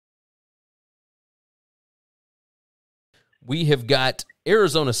we have got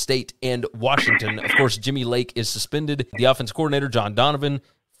Arizona State and Washington. Of course, Jimmy Lake is suspended. The offense coordinator, John Donovan,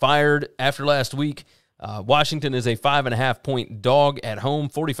 fired after last week. Washington is a 5.5-point dog at home.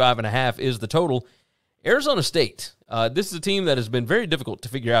 45.5 is the total. Arizona State, this is a team that has been very difficult to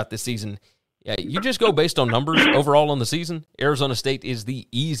figure out this season. Yeah, you just go based on numbers overall on the season. Arizona State is the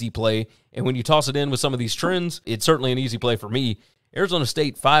easy play, and when you toss it in with some of these trends, it's certainly an easy play for me. Arizona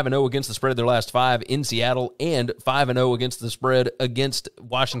State 5-0 against the spread of their last 5 in Seattle, and 5-0 against the spread against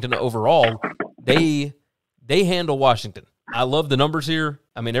Washington overall. They handle Washington. I love the numbers here.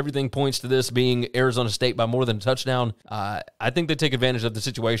 I mean, everything points to this being Arizona State by more than a touchdown. I think they take advantage of the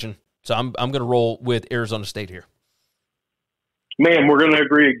situation, so I'm going to roll with Arizona State here. Man, we're going to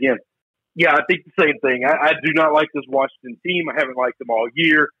agree again. Yeah, I think the same thing. I do not like this Washington team. I haven't liked them all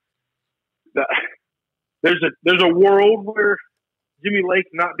year. There's a world where Jimmy Lake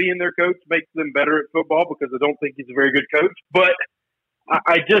not being their coach makes them better at football because I don't think he's a very good coach. But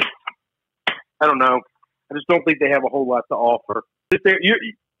I don't know. I just don't think they have a whole lot to offer.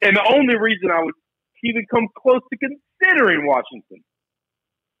 And the only reason I would even come close to considering Washington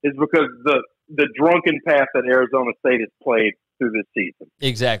is because the drunken path that Arizona State has played through this season.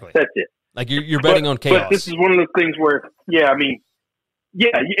 Exactly. That's it. Like you're betting on chaos. But this is one of those things where,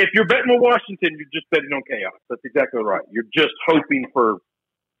 if you're betting on Washington, you're just betting on chaos. That's exactly right. You're just hoping for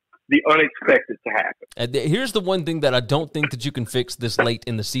the unexpected to happen. Here's the one thing that I don't think that you can fix this late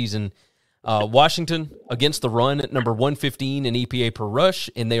in the season. Washington, against the run, number 115 in EPA per rush,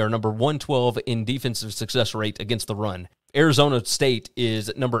 and they are number 112 in defensive success rate against the run. Arizona State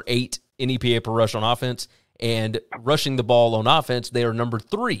is number 8 in EPA per rush on offense, and rushing the ball on offense, they are number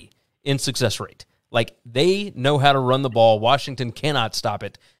 3 in success rate. Like, they know how to run the ball. Washington cannot stop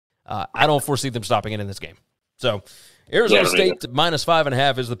it. I don't foresee them stopping it in this game. So, Arizona State minus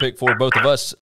 5.5 is the pick for both of us.